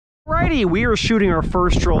Alrighty, we are shooting our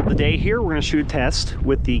first drill of the day here. We're going to shoot a test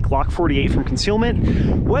with the Glock 48 from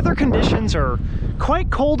Concealment. Weather conditions are quite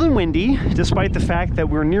cold and windy, despite the fact that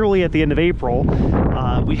we're nearly at the end of April.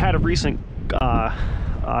 We had a recent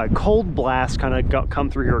cold blast kind of come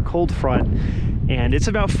through here, a cold front, and it's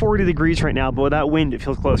about 40 degrees right now, but with that wind, it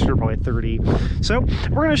feels closer to probably 30. So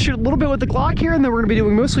we're going to shoot a little bit with the Glock here, and then we're going to be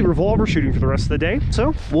doing mostly revolver shooting for the rest of the day.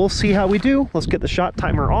 So we'll see how we do. Let's get the shot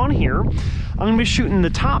timer on here. I'm going to be shooting the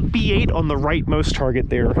top B8 on the rightmost target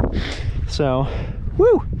there. So,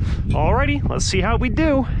 woo! Alrighty, let's see how we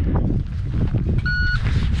do.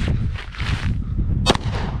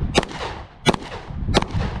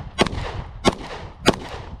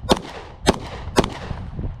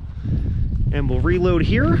 And we'll reload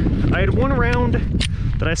here. I had one round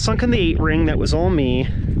that I sunk in the 8 ring that was all me.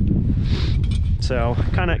 So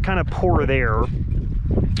kind of poor there.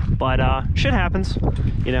 But shit happens.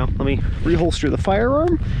 You know, let me reholster the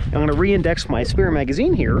firearm. I'm gonna re-index my spare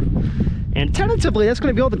magazine here. And tentatively, that's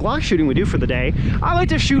gonna be all the Glock shooting we do for the day. I like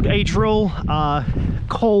to shoot a drill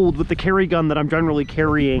cold with the carry gun that I'm generally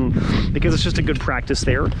carrying because it's just a good practice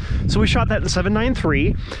there. So we shot that in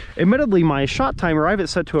 7.93. Admittedly, my shot timer, I have it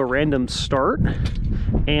set to a random start,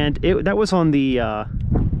 and that was on the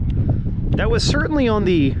that was certainly on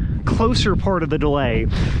the closer part of the delay.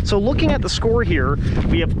 So looking at the score here,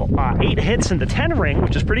 we have 8 hits in the 10 ring,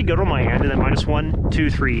 which is pretty good on my end, and then -1, 2,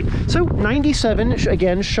 3. So 97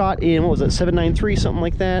 again, shot in, what was it, 7.93, something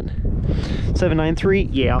like that. 7.93,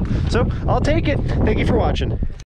 yeah. So I'll take it. Thank you for watching.